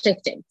things are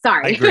shifting.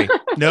 Sorry. I agree.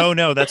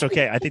 No, that's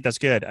okay. I think that's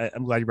good.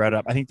 I'm glad you brought it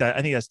up. I think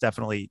that's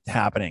definitely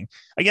happening.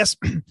 I guess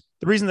the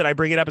reason that I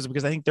bring it up is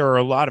because I think there are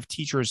a lot of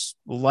teachers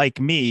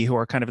like me who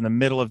are kind of in the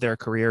middle of their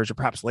careers or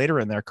perhaps later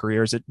in their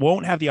careers that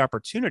won't have the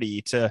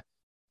opportunity to,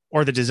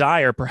 or the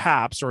desire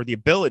perhaps, or the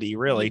ability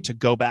really to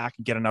go back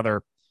and get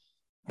another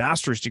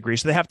master's degree.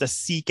 So they have to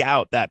seek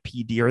out that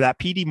PD, or that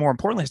PD, more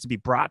importantly, has to be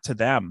brought to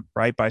them,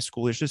 right, by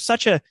school. It's just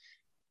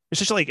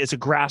it's a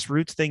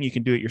grassroots thing. You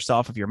can do it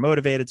yourself if you're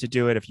motivated to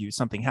do it. If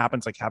something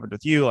happens, like happened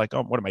with you, like,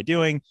 oh, what am I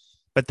doing?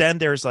 But then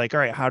there's like, all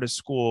right, how does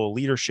school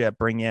leadership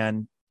bring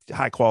in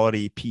high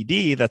quality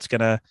PD that's going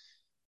to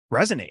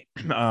resonate?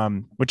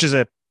 Which is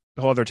a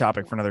whole other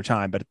topic for another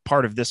time, but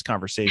part of this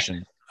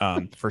conversation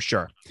for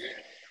sure.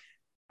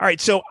 All right.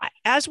 So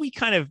as we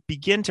kind of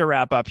begin to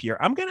wrap up here,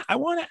 I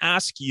want to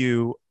ask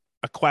you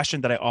a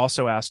question that I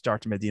also asked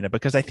Dr. Medina,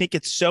 because I think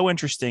it's so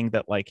interesting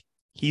that like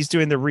he's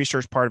doing the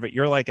research part of it.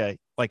 You're like a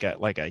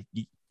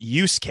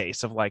use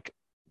case of like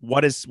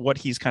what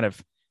he's kind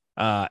of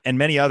and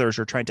many others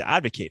are trying to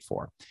advocate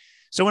for.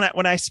 So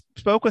when I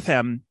spoke with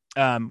him,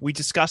 we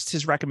discussed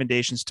his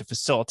recommendations to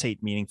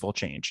facilitate meaningful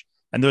change.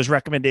 And those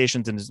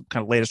recommendations in his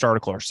kind of latest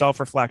article are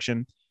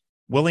self-reflection,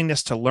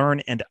 willingness to learn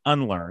and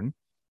unlearn,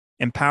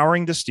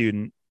 empowering the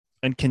student,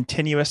 and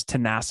continuous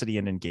tenacity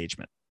and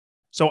engagement.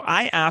 So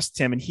I asked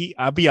him, and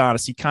I'll be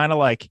honest, he kind of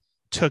like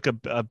took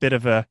a bit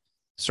of a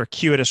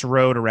circuitous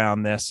road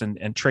around this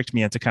and tricked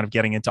me into kind of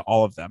getting into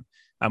all of them,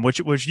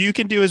 which you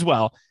can do as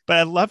well. But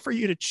I'd love for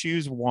you to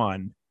choose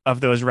one of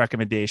those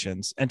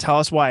recommendations and tell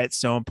us why it's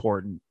so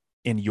important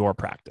in your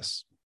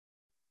practice.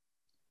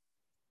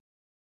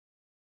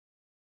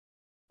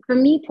 For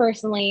me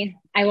personally,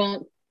 I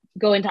won't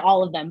go into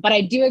all of them, but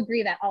I do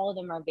agree that all of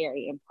them are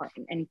very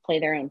important and play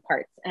their own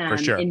parts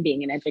in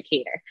being an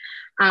educator.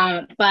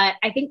 But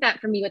I think that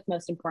for me, what's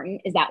most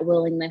important is that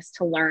willingness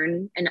to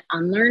learn and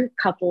unlearn,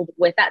 coupled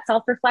with that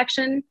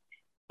self-reflection,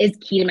 is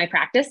key to my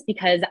practice,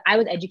 because I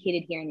was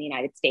educated here in the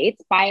United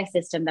States by a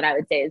system that I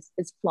would say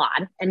is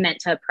flawed and meant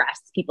to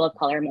oppress people of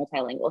color and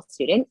multilingual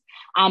students.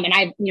 And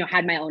I've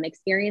had my own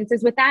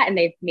experiences with that, and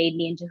they've made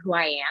me into who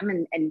I am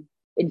and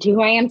into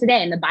who I am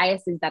today, and the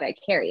biases that I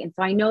carry. And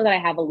so I know that I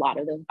have a lot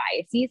of those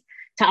biases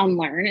to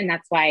unlearn. And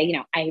that's why,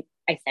 I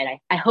said,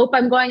 I hope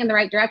I'm going in the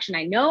right direction.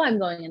 I know I'm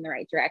going in the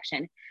right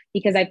direction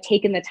because I've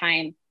taken the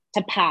time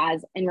to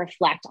pause and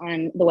reflect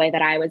on the way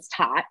that I was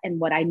taught and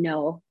what I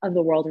know of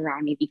the world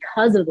around me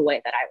because of the way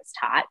that I was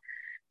taught,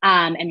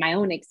 and my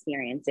own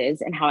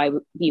experiences and how I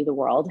view the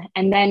world.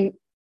 And then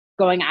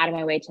going out of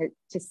my way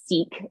to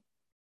seek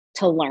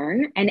to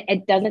learn. And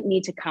it doesn't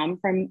need to come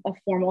from a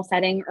formal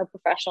setting or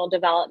professional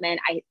development.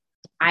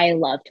 I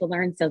love to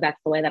learn. So that's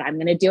the way that I'm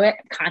going to do it.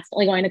 I'm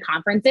constantly going to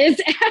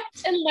conferences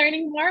and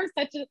learning more. I'm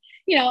such a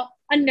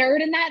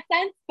nerd in that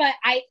sense, but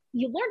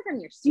you learn from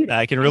your students.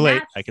 I can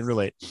relate.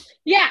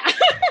 Yeah. You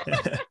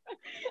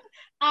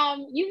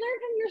learn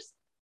from your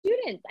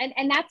students.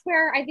 And that's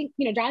where I think,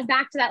 draws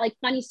back to that like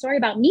funny story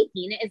about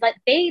Meeking, is that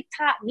they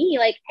taught me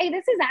like, hey,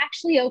 this is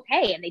actually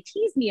okay. And they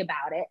teased me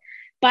about it.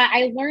 But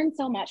I learned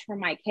so much from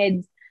my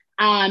kids.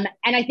 And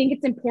I think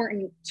it's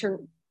important to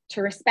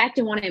respect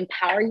and want to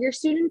empower your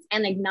students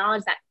and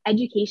acknowledge that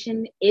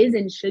education is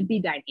and should be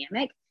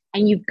dynamic.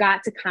 And you've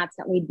got to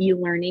constantly be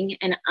learning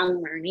and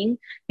unlearning,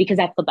 because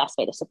that's the best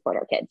way to support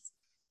our kids.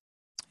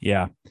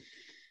 Yeah,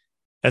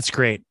 that's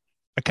great.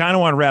 I kind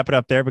of want to wrap it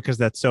up there because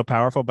that's so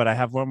powerful, but I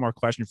have one more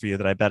question for you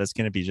that I bet is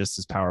going to be just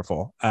as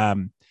powerful.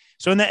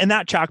 So in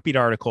that Chalkbeat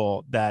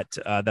article that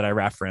I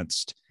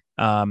referenced,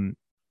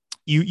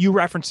 you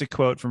referenced a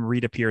quote from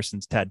Rita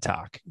Pearson's TED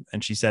Talk,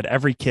 and she said,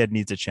 "Every kid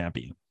needs a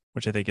champion,"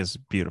 which I think is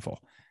beautiful.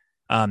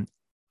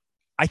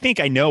 I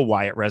think I know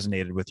why it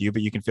resonated with you,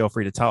 but you can feel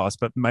free to tell us.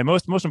 But my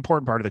most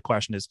important part of the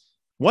question is,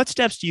 what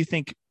steps do you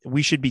think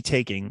we should be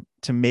taking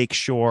to make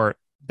sure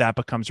that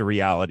becomes a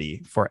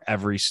reality for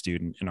every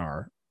student in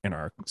our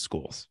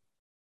schools?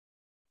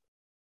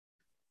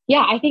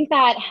 Yeah, I think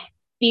that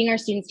being our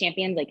students'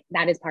 champions, like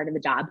that is part of the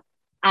job.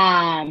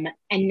 And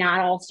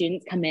not all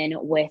students come in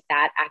with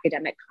that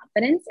academic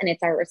confidence, and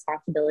it's our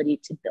responsibility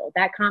to build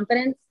that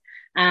confidence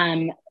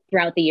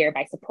throughout the year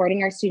by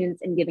supporting our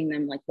students and giving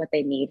them like what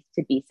they need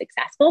to be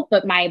successful.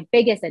 But my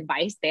biggest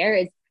advice there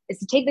is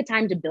to take the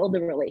time to build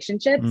the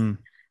relationships.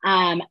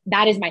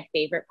 That is my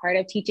favorite part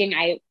of teaching.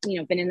 I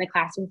been in the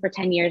classroom for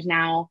 10 years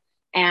now,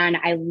 and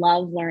I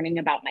love learning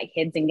about my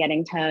kids and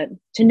getting to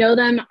know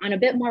them on a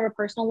bit more of a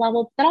personal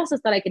level, but also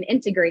so that I can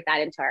integrate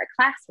that into our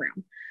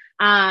classroom.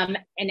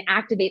 and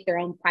activate their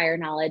own prior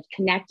knowledge,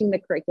 connecting the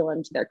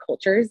curriculum to their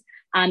cultures,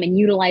 and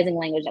utilizing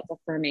language that's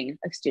affirming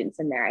of students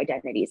and their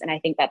identities. And I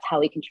think that's how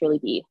we can truly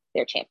be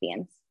their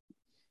champions.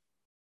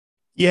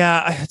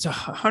 Yeah, it's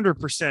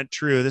 100%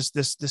 true.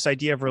 This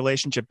idea of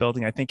relationship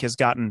building, I think, has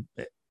gotten,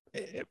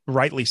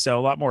 rightly so,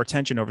 a lot more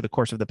attention over the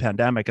course of the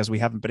pandemic, as we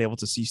haven't been able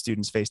to see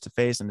students face to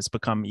face, and it's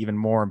become even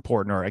more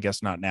important, or I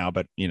guess not now,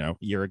 but a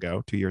year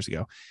ago, 2 years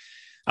ago.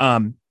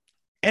 And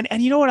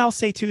you know what I'll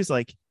say too is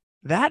like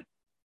that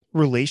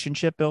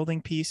relationship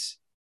building piece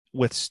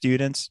with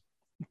students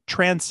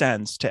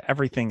transcends to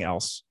everything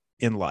else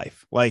in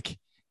life. Like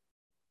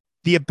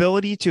the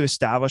ability to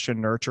establish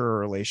and nurture a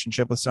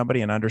relationship with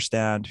somebody and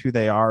understand who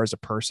they are as a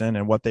person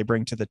and what they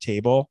bring to the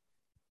table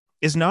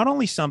is not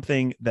only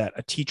something that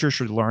a teacher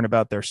should learn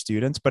about their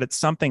students, but it's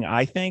something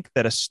I think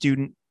that a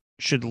student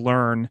should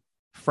learn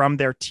from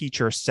their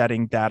teacher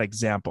setting that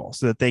example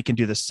so that they can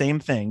do the same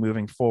thing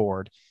moving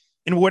forward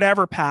in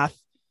whatever path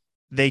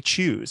they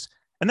choose.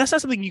 And that's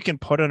not something you can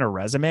put on a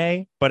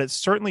resume, but it's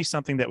certainly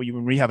something that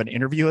when we have an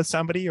interview with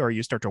somebody or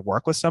you start to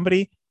work with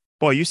somebody,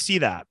 boy, you see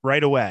that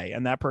right away.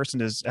 And that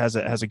person has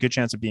a good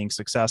chance of being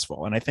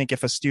successful. And I think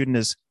if a student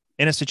is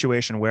in a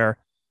situation where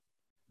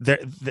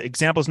the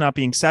example is not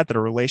being set, that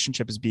a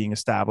relationship is being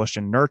established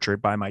and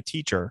nurtured by my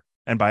teacher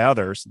and by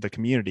others, the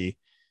community,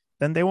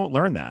 then they won't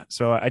learn that.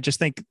 So I just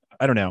think,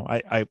 I don't know,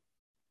 I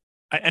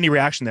any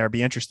reaction there I'd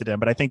be interested in,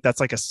 but I think that's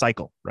like a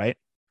cycle, right?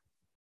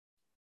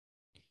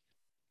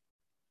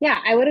 Yeah,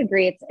 I would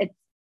agree.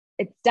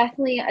 It's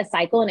definitely a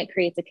cycle, and it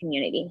creates a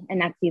community. And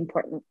that's the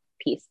important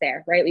piece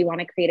there, right? We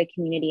want to create a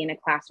community in a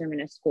classroom, in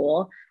a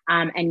school,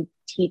 and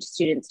teach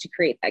students to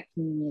create that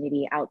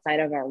community outside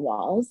of our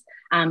walls,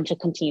 to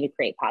continue to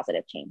create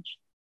positive change.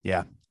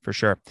 Yeah, for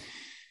sure.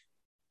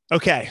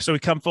 Okay, so we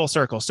come full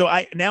circle. So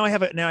I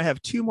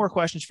have two more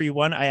questions for you.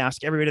 One, I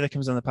ask everybody that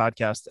comes on the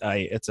podcast.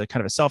 It's a kind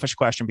of a selfish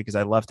question because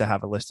I love to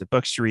have a list of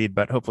books to read,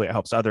 but hopefully it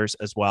helps others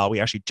as well. We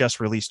actually just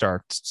released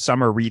our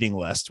summer reading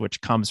list,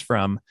 which comes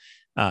from,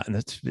 and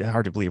it's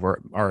hard to believe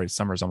our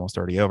summer's almost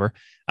already over.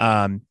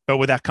 But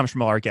that comes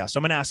from all our guests. So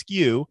I'm going to ask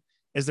you,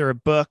 is there a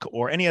book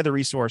or any other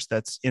resource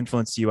that's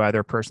influenced you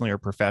either personally or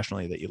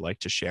professionally that you'd like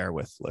to share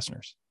with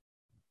listeners?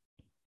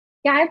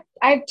 Yeah,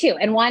 I have two.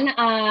 And one,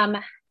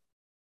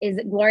 is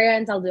Gloria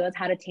Anzaldua's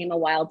How to Tame a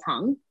Wild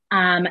Tongue.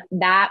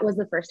 That was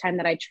the first time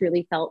that I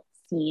truly felt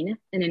seen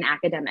in an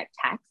academic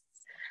text.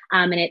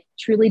 And it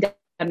truly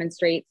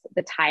demonstrates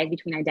the ties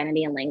between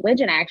identity and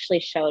language. And I actually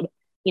showed,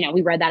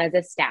 we read that as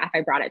a staff. I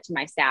brought it to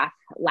my staff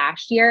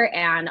last year,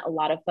 and a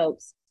lot of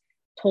folks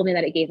told me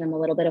that it gave them a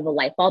little bit of a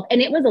light bulb.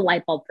 And it was a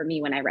light bulb for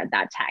me when I read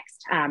that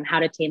text, How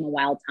to Tame a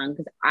Wild Tongue,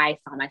 because I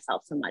saw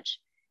myself so much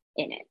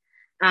in it.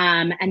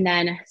 And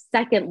then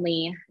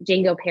secondly,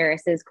 Django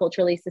Paris's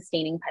Culturally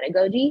Sustaining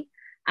Pedagogy.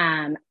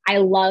 I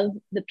love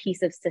the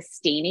piece of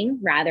sustaining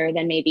rather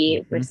than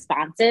maybe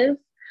responsive,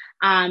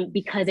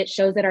 because it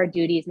shows that our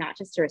duty is not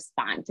just to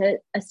respond to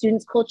a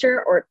student's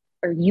culture or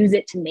use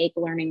it to make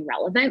learning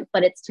relevant,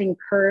 but it's to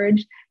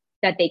encourage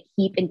that they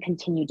keep and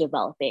continue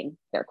developing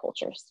their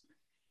cultures.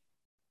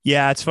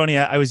 Yeah, it's funny.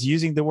 I was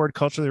using the word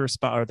culturally or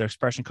the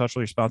expression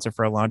culturally responsive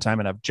for a long time,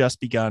 and I've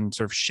just begun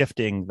sort of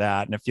shifting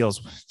that, and it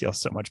feels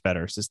so much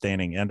better,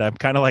 sustaining. And I'm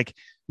kind of like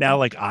now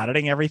like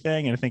auditing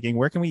everything and thinking,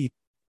 where can we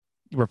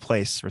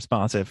replace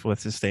responsive with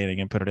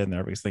sustaining and put it in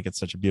there, because I think it's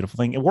such a beautiful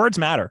thing. And words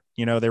matter,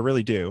 they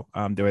really do,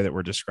 the way that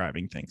we're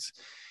describing things.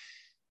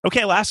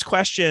 Okay, last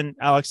question,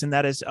 Alex, and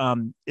that is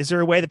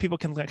there a way that people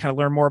can kind of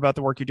learn more about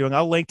the work you're doing?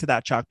 I'll link to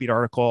that Chalkbeat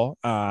article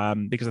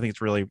because I think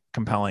it's really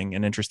compelling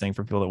and interesting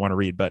for people that want to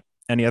read. But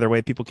any other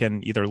way people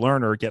can either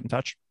learn or get in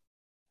touch?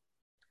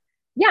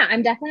 Yeah,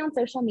 I'm definitely on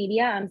social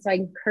media. So I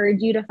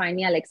encourage you to find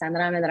me,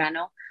 Alexandra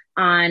Medrano,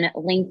 on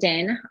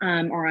LinkedIn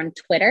or on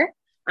Twitter.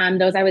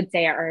 Those I would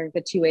say are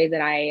the two ways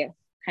that I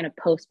kind of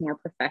post more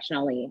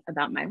professionally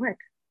about my work.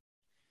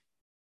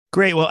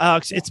 Great. Well,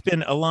 Alex, it's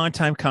been a long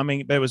time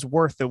coming, but it was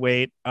worth the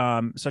wait.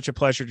 Such a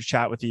pleasure to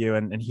chat with you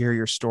and hear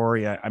your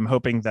story. I'm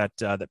hoping that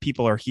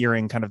people are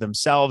hearing kind of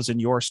themselves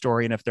in your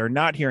story. And if they're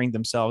not hearing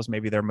themselves,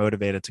 maybe they're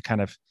motivated to kind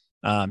of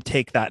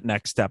take that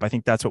next step. I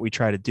think that's what we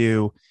try to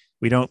do.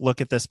 We don't look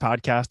at this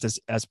podcast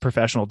as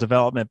professional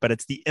development, but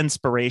it's the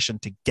inspiration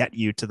to get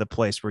you to the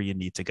place where you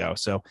need to go.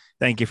 So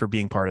thank you for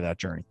being part of that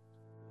journey.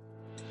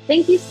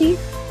 Thank you, Steve.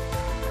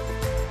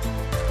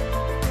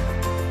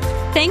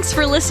 Thanks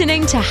for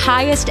listening to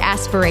Highest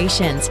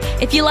Aspirations.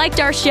 If you liked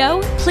our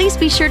show, please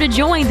be sure to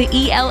join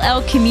the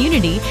ELL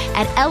community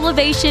at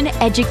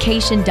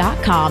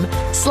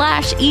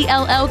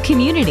elevationeducation.com/ELL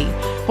community,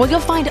 where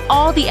you'll find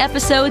all the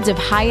episodes of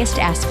Highest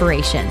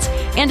Aspirations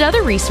and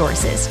other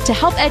resources to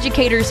help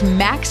educators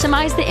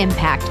maximize the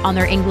impact on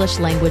their English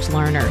language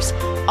learners.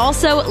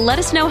 Also, let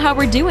us know how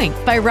we're doing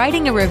by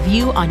writing a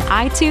review on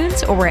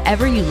iTunes or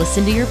wherever you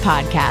listen to your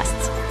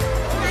podcasts.